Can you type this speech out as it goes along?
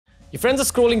Your friends are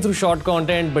scrolling through short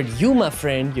content, but you, my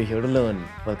friend, you're here to learn.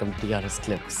 Welcome to TRS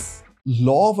Clips.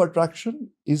 Law of attraction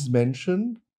is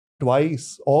mentioned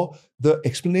twice, or the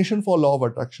explanation for law of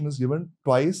attraction is given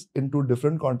twice in two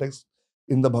different contexts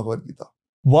in the Bhagavad Gita.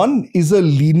 One is a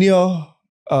linear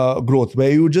growth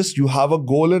where you have a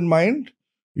goal in mind,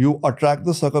 you attract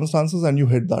the circumstances and you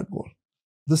hit that goal.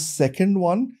 The second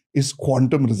one is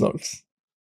quantum results.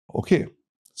 Okay,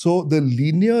 so the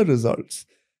linear results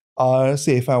are,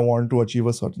 say, if I want to achieve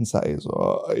a certain size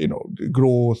or,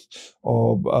 growth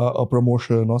or a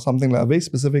promotion or something like a very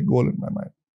specific goal in my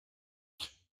mind.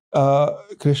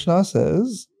 Krishna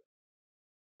says,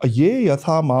 ye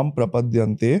yatha mam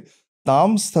prapadyante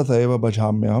tam sthathaiva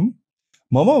bhajamyam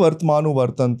mama vartmanu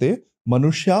vartante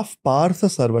manushya partha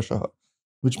sarvashah.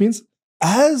 Which means,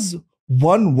 as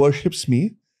one worships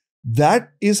me,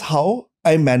 that is how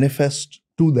I manifest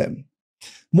to them.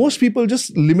 Most people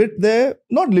just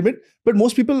but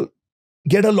most people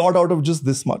get a lot out of just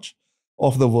this much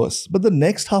of the verse. But the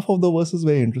next half of the verse is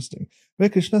very interesting, where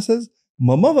Krishna says,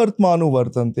 Mama vartmanu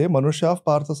vartante manushya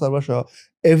partha sarvasha.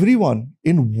 Everyone,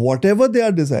 in whatever they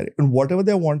are desiring and whatever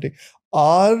they are wanting,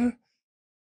 are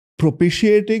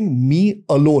propitiating me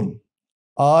alone,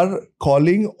 are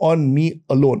calling on me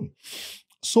alone.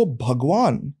 So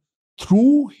Bhagwan,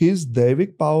 through his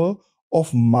Daivik power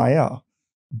of Maya,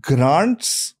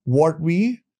 grants what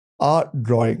we are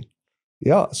drawing.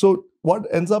 Yeah. So what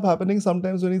ends up happening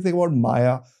sometimes when you think about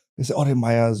Maya, you say, oh,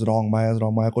 Maya is wrong, Maya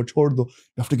ko chhod do.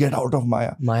 You have to get out of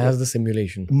Maya. Maya is the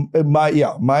simulation.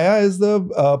 Maya is the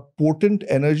potent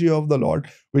energy of the Lord,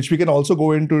 which we can also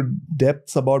go into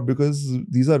depths about because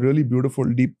these are really beautiful,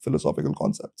 deep philosophical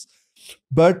concepts.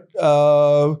 But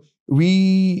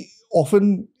we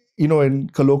often, in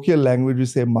colloquial language, we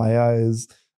say Maya is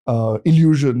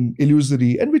illusion,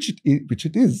 illusory, and which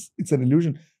it is. It's an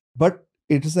illusion. But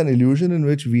it is an illusion in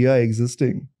which we are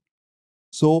existing.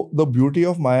 So the beauty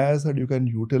of Maya is that you can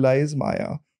utilize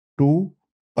Maya to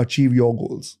achieve your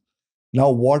goals.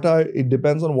 Now, it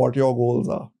depends on what your goals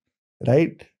are,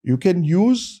 right? You can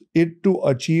use it to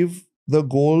achieve the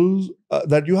goals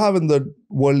that you have in the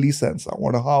worldly sense. I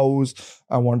want a house,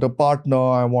 I want a partner,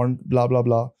 I want blah, blah,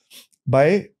 blah.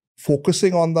 By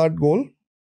focusing on that goal,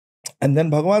 and then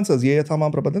Bhagavan says, Ye yatha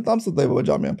mam prapadyante tam sthathaiva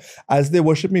bhajamyam. As they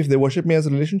worship me, if they worship me as a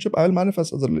relationship, I will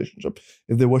manifest as a relationship.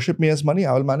 If they worship me as money,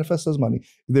 I will manifest as money.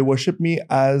 If they worship me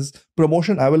as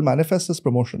promotion, I will manifest as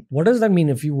promotion. What does that mean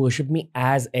if you worship me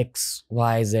as X,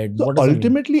 Y, Z? So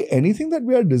ultimately, anything that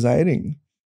we are desiring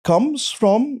comes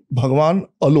from Bhagavan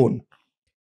alone.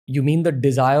 You mean the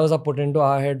desires are put into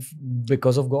our head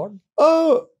because of God?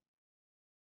 The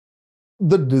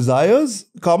desires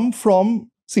come from,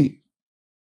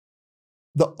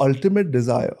 the ultimate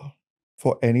desire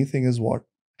for anything is what?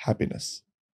 Happiness.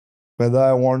 Whether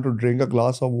I want to drink a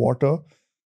glass of water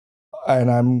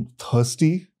and I'm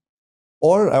thirsty,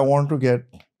 or I want to get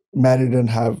married and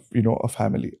have, a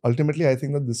family. Ultimately, I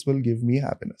think that this will give me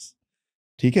happiness.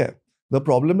 Okay? The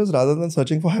problem is, rather than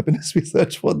searching for happiness, we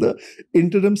search for the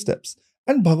interim steps.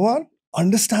 And Bhagavan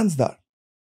understands that.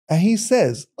 And he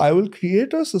says, I will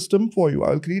create a system for you. I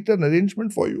will create an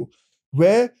arrangement for you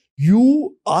where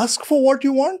you ask for what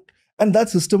you want and that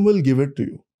system will give it to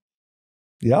you.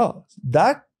 Yeah,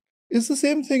 that is the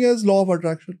same thing as law of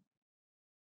attraction.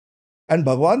 And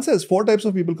Bhagavan says, 4 types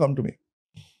of people come to me.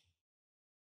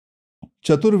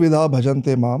 Chaturvidha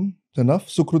bhajante mam janaf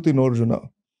sukruti norjuna.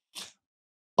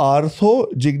 Artho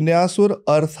jignasur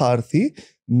artharthi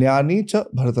jnani cha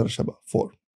bharatarshaba.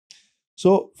 4.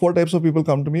 So 4 types of people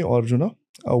come to me, Arjuna,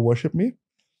 worship me.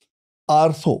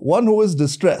 Artho, one who is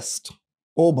distressed.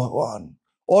 Oh Bhagavan.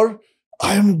 Or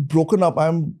I am broken up.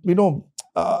 I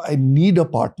need a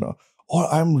partner. Or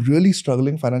I'm really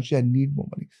struggling financially. I need more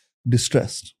money.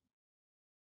 Distressed.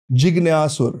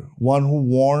 Jignasur, one who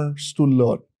wants to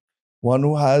learn. One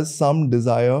who has some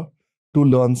desire to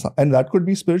learn. And that could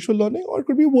be spiritual learning or it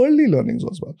could be worldly learnings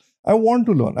as well. I want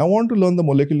to learn. I want to learn the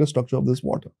molecular structure of this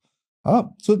water.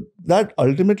 So that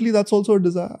ultimately, that's also a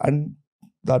desire. And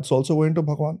that's also going to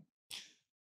Bhagavan.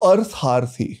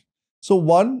 Artharthi. So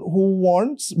one who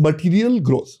wants material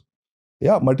growth.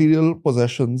 Yeah, material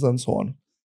possessions and so on.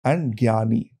 And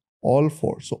Jnani. All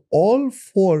 4. So all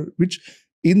 4, which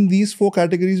in these 4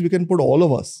 categories, we can put all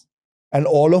of us and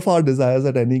all of our desires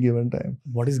at any given time.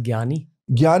 What is Jnani?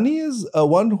 Jnani is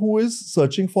one who is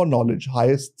searching for knowledge,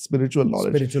 highest spiritual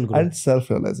knowledge. Spiritual growth. And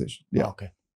self-realization. Yeah.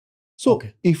 Okay. So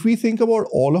if we think about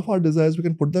all of our desires, we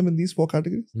can put them in these 4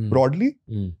 categories broadly.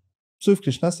 So if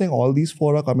Krishna is saying all these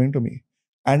 4 are coming to me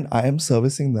and I am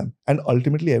servicing them and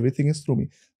ultimately everything is through me,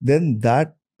 then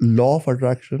that law of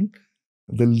attraction,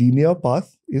 the linear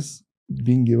path is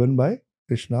being given by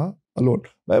Krishna alone,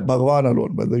 by Bhagavan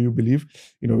alone, whether you believe,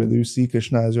 whether you see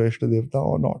Krishna as your Ishta Devta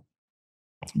or not.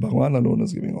 Bhagavan alone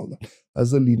is giving all that.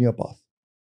 That's the linear path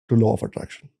to law of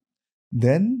attraction.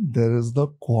 Then there is the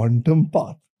quantum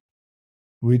path,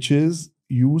 which is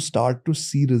you start to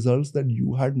see results that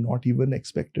you had not even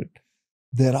expected.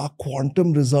 There are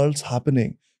quantum results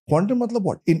happening. Quantum matlab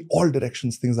what? In all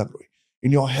directions, things are growing.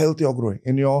 In your health, you're growing.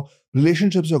 In your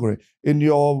relationships, you're growing. In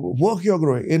your work, you're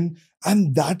growing.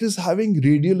 And that is having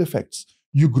radial effects.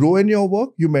 You grow in your work,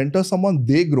 you mentor someone,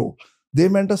 they grow. They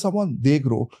mentor someone, they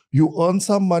grow. You earn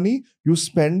some money, you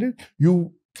spend it,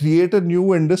 you create a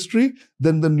new industry,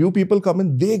 then the new people come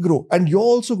in, they grow. And you're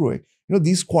also growing.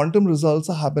 These quantum results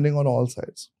are happening on all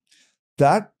sides.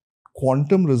 That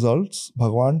quantum results,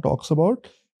 Bhagavan talks about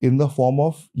in the form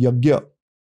of yajna.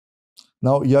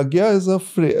 Now, yajna is a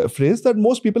phrase that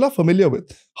most people are familiar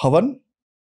with. Havan,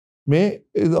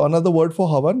 another word for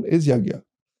Havan is yajna,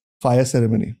 fire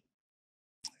ceremony.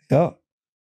 Yeah.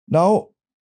 Now,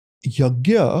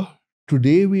 yajna,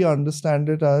 today we understand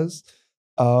it as,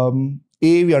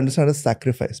 we understand as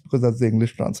sacrifice because that's the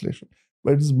English translation.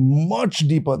 But it's much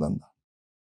deeper than that.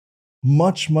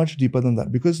 Much, much deeper than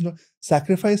that. Because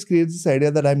sacrifice creates this idea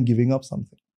that I'm giving up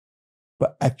something.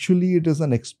 But actually it is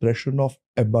an expression of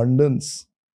abundance.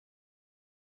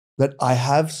 That I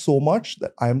have so much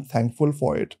that I am thankful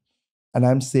for it. And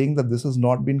I'm saying that this has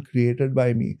not been created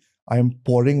by me. I am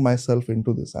pouring myself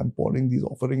into this. I'm pouring these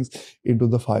offerings into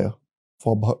the fire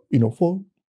for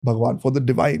Bhagavan, for the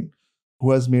divine who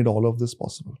has made all of this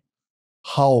possible.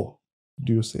 How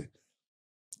do you say?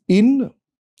 In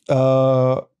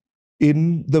the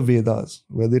Vedas,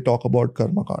 where they talk about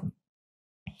Karma Kand,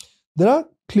 there are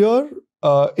clear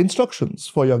instructions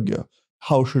for yajna.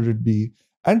 How should it be?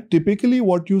 And typically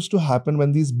what used to happen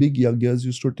when these big yajnas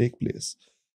used to take place,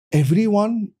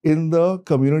 everyone in the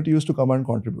community used to come and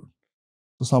contribute.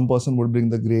 So some person would bring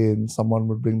the grain, someone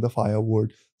would bring the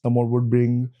firewood, someone would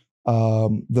bring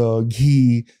the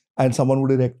ghee, and someone would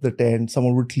erect the tent,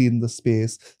 someone would clean the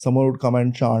space, someone would come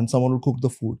and chant, someone would cook the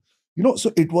food.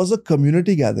 So it was a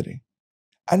community gathering.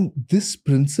 And this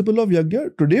principle of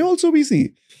yajna, today also we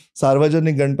see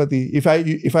Sarvajanik Ganpati.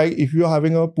 If you're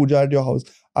having a puja at your house,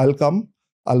 I'll come,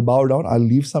 I'll bow down, I'll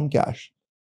leave some cash.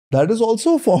 That is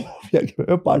also a form of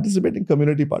yajna, participating,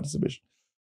 community participation.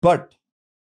 But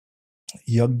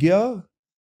yajna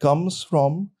comes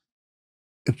from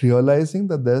realizing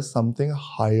that there's something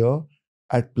higher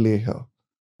at play here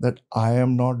that I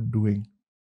am not doing.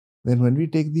 Then when we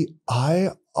take the I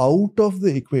out of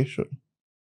the equation,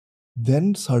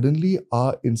 then suddenly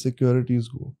our insecurities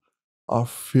go, our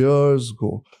fears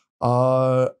go,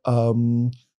 our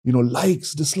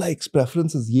likes, dislikes,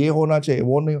 preferences, ye hona chahiye,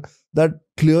 wo nahi, that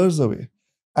clears away.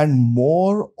 And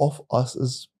more of us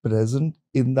is present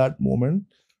in that moment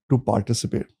to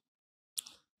participate.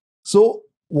 So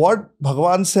what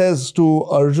Bhagavan says to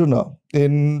Arjuna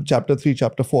in chapter 3,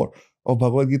 chapter 4 of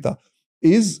Bhagavad Gita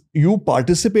is you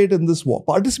participate in this war.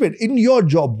 Participate in your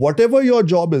job, whatever your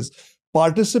job is.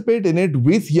 Participate in it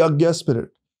with yajna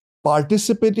spirit.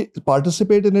 Participate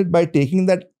in it by taking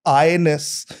that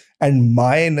I-ness and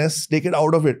my-ness, take it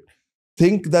out of it.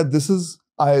 Think that this is,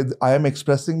 I am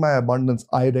expressing my abundance.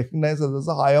 I recognize that there's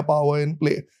a higher power in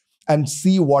play and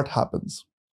see what happens.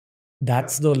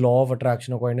 That's the law of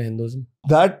attraction according to Hinduism.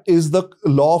 That is the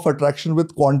law of attraction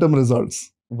with quantum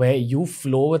results. Where you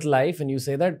flow with life and you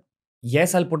say that,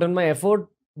 yes, I'll put in my effort,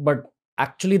 but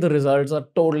actually the results are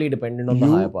totally dependent on the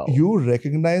higher power. You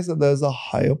recognize that there's a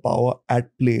higher power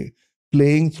at play,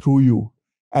 playing through you.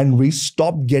 And we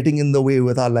stop getting in the way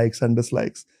with our likes and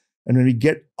dislikes. And when we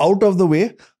get out of the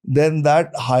way, then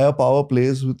that higher power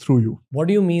plays through you. What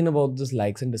do you mean about this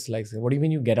likes and dislikes? What do you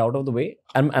mean you get out of the way?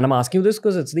 And I'm asking you this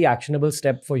because it's the actionable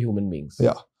step for human beings.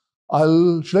 Yeah.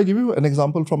 Should I give you an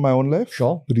example from my own life?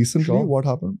 Sure. Recently, what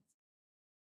happened?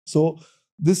 So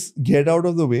this get out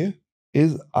of the way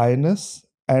is I-ness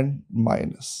and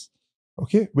my-ness.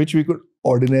 Okay. Which we could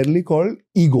ordinarily call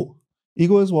ego.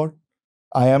 Ego is what?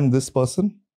 I am this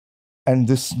person and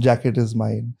this jacket is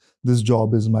mine. This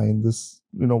job is mine. This,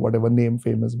 whatever name,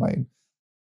 fame is mine.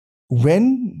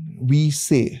 When we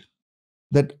say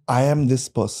that I am this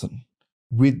person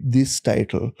with this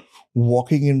title,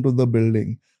 walking into the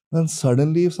building, then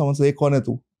suddenly if someone says, "Kaun hai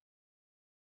tu?"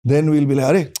 Then we'll be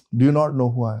like, "Arey, do you not know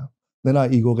who I am?" Then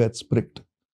our ego gets pricked.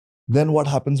 Then what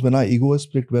happens when our ego is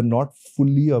pricked? We're not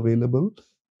fully available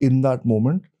in that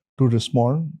moment to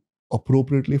respond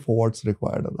appropriately for what's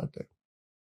required at that time.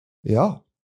 Yeah.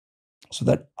 So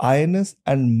that I-ness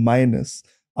and my-ness,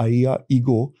 i.e. our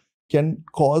ego, can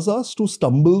cause us to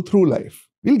stumble through life.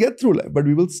 We'll get through life, but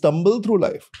we will stumble through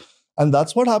life. And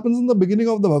that's what happens in the beginning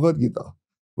of the Bhagavad Gita.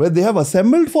 where they have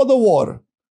assembled for the war.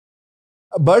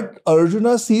 But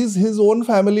Arjuna sees his own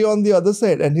family on the other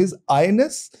side, and his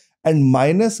I-ness and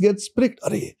my-ness gets pricked.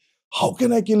 Arey, how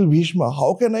can I kill Bhishma?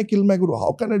 How can I kill my guru?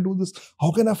 How can I do this?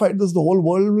 How can I fight this? The whole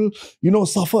world will,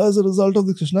 suffer as a result of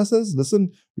this. Krishna says,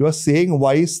 listen, you are saying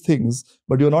wise things,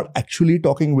 but you're not actually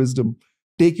talking wisdom.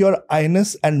 Take your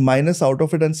I-ness and my-ness out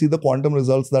of it and see the quantum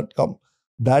results that come.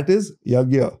 That is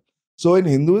yagya. So in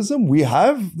Hinduism, we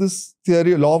have this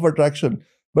theory, law of attraction,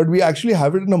 but we actually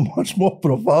have it in a much more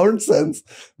profound sense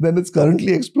than it's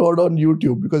currently explored on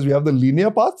YouTube, because we have the linear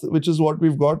path, which is what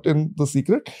we've got in The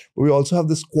Secret. But we also have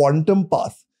this quantum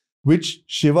path, which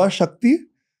Shiva Shakti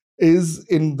is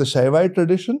in the Shaivite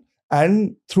tradition,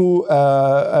 and through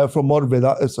from more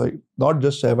not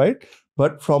just Shaivite,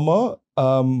 but from a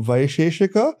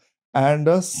Vaisheshika and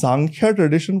a Sankhya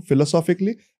tradition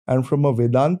philosophically, and from a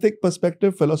Vedantic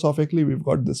perspective philosophically, we've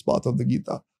got this path of the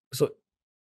Gita. So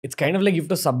it's kind of like you have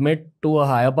to submit to a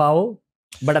higher power,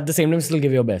 but at the same time still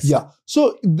give your best. Yeah.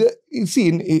 So you see,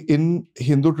 in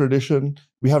Hindu tradition,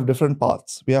 we have different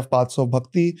paths. We have paths of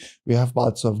bhakti, we have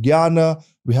paths of jnana,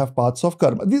 we have paths of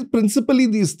karma. Principally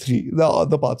these three, the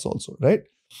other paths also, right?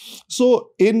 So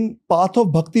in path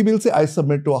of bhakti, we'll say, I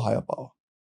submit to a higher power.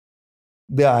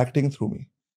 They are acting through me.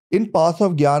 In path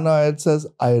of jnana, it says,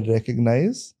 I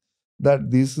recognize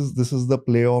that this is the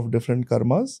play of different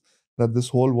karmas, that this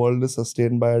whole world is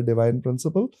sustained by a divine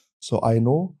principle. So I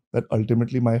know that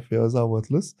ultimately my fears are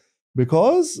worthless,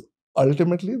 because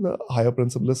ultimately the higher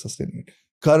principle is sustaining it.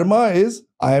 Karma is,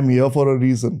 I am here for a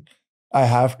reason. I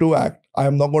have to act. I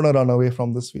am not going to run away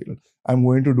from this field. I'm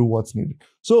going to do what's needed.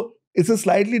 So it's a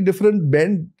slightly different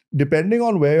bend depending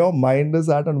on where your mind is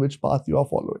at and which path you are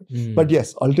following. But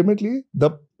yes, ultimately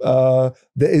there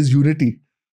is unity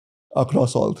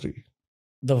across all three.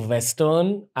 The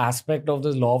Western aspect of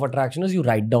this law of attraction is you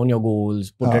write down your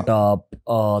goals, put it up,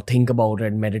 think about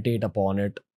it, meditate upon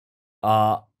it.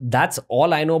 That's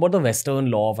all I know about the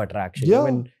Western law of attraction. Yeah.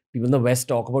 When people in the West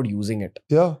talk about using it.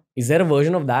 Yeah. Is there a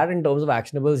version of that in terms of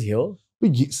actionables here?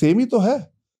 Same ही तो है.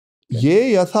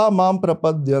 Ye yatha mam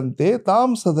prapadyante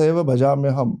tam sadaiva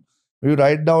bhajamyaham. We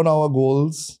write down our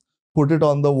goals, put it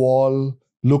on the wall,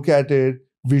 look at it,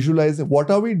 visualize it. What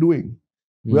are we doing?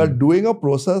 We are doing a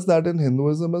process that in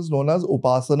Hinduism is known as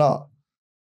upasana.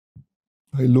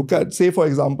 I look at, say for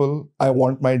example, I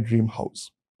want my dream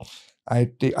house. I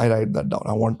write that down.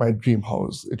 I want my dream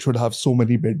house. It should have so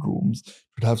many bedrooms. It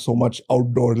should have so much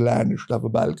outdoor land. It should have a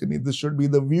balcony. This should be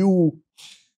the view.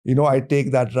 I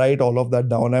take that, write all of that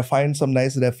down. I find some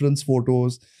nice reference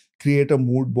photos, create a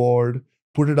mood board,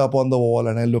 put it up on the wall,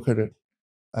 and I look at it.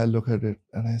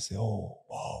 And I say, oh,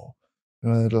 wow.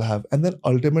 It'll have, and then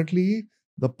ultimately,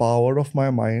 the power of my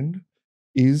mind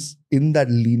is in that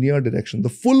linear direction. The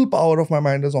full power of my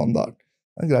mind is on that.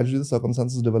 And gradually the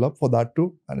circumstances develop for that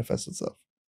to manifest itself.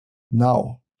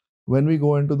 Now, when we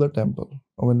go into the temple,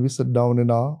 or when we sit down in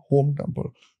our home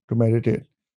temple to meditate,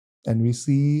 and we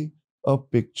see a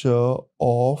picture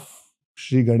of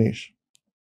Sri Ganesh,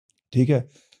 okay,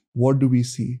 what do we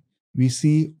see? We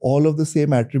see all of the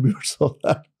same attributes of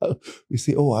that. We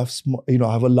see, oh, I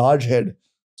have a large head,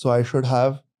 so I should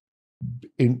have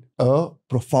in a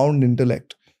profound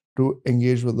intellect to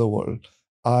engage with the world.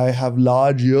 I have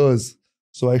large ears,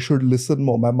 so I should listen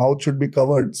more. My mouth should be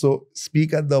covered, so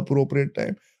speak at the appropriate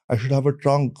time. I should have a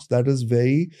trunk that is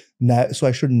so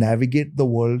I should navigate the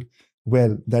world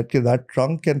well. That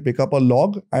trunk can pick up a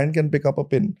log and can pick up a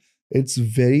pin. It's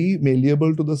very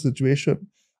malleable to the situation.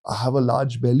 I have a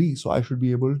large belly, so I should be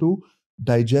able to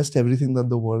digest everything that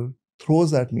the world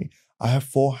throws at me. I have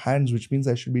 4 hands, which means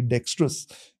I should be dexterous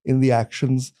in the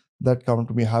actions that come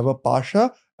to me. I have a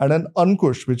pasha and an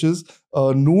ankush, which is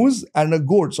a noose and a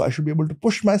goad. So I should be able to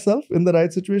push myself in the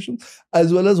right situations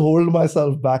as well as hold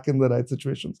myself back in the right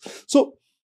situations. So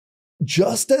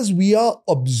just as we are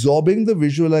absorbing the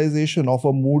visualization of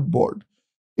a mood board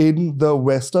in the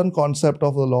Western concept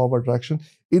of the law of attraction,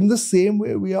 in the same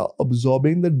way we are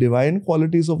absorbing the divine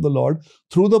qualities of the Lord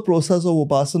through the process of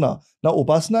upasana. Now,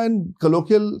 upasana in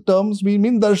colloquial terms, we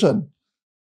mean darshan.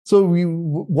 So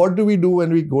what do we do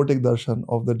when we go take darshan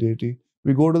of the deity?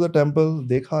 We go to the temple,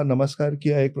 dekha, namaskar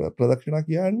kiya, ek pradakshina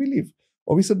kiya, and we leave.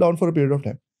 Or we sit down for a period of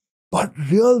time. But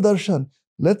real darshan,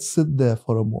 let's sit there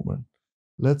for a moment.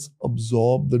 Let's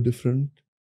observe the different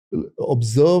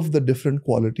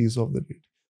qualities of the deity.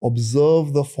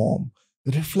 Observe the form.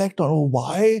 Reflect on,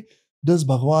 why does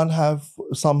Bhagavan have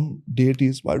some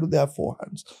deities? Why do they have 4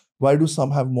 hands? Why do some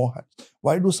have more hands?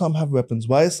 Why do some have weapons?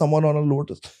 Why is someone on a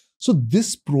lotus? So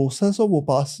this process of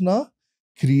upasana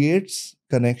creates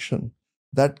connection.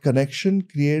 That connection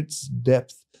creates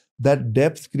depth. That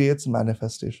depth creates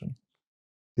manifestation.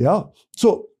 Yeah.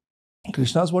 So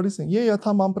Krishna's what he's saying. Ye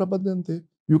yatha mam prapadyante.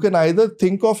 You can either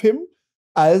think of him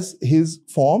as his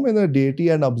form in a deity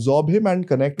and absorb him and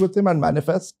connect with him and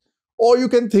manifest, or you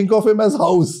can think of him as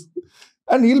house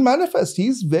and he'll manifest.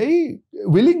 He's very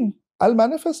willing. I'll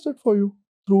manifest it for you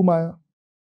through Maya.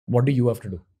 What do you have to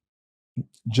do?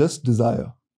 Just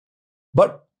desire.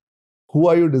 But who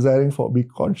are you desiring for? Be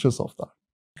conscious of that.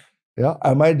 Yeah.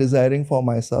 Am I desiring for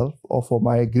myself or for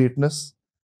my greatness?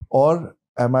 Or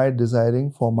am I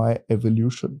desiring for my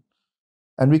evolution?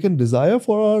 And we can desire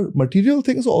for our material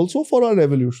things also for our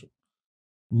evolution.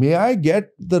 May I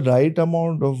get the right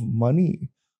amount of money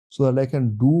so that I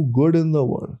can do good in the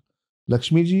world?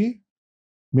 Lakshmi ji,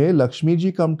 may Lakshmi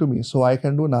ji come to me so I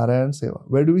can do Narayan Seva.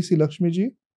 Where do we see Lakshmi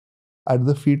ji? At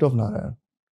the feet of Narayan.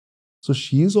 So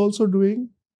she is also doing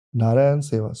Narayan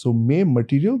Seva. So may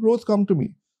material growth come to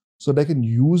me so that I can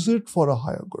use it for a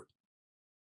higher good.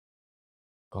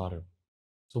 Got it.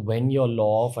 So when your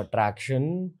law of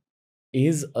attraction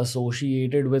is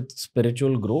associated with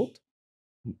spiritual growth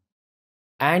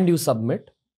and you submit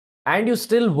and you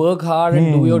still work hard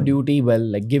and do your duty well,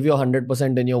 like give your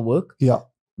 100% in your work,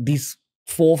 these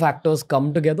 4 factors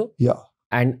come together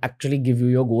and actually give you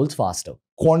your goals faster.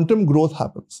 Quantum growth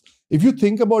happens. If you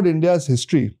think about India's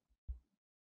history,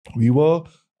 we were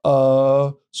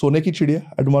Sone ki chidiya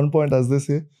at one point, as they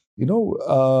say,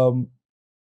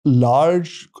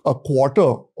 a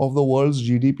quarter of the world's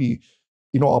GDP,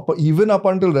 even up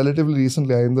until relatively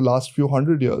recently, in the last few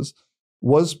hundred years,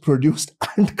 was produced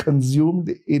and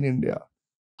consumed in India.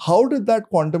 How did that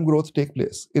quantum growth take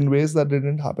place in ways that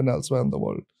didn't happen elsewhere in the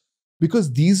world?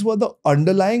 Because these were the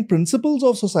underlying principles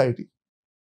of society,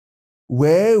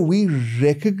 where we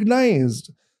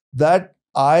recognized that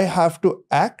I have to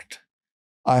act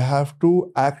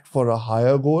for a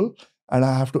higher goal, and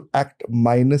I have to act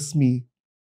minus me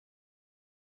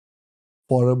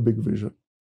for a big vision.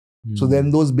 So then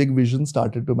those big visions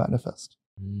started to manifest.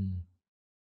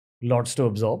 Lots to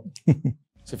absorb.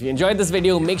 So if you enjoyed this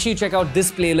video, make sure you check out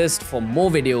this playlist for more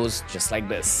videos just like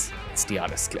this. It's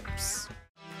TRS Clips.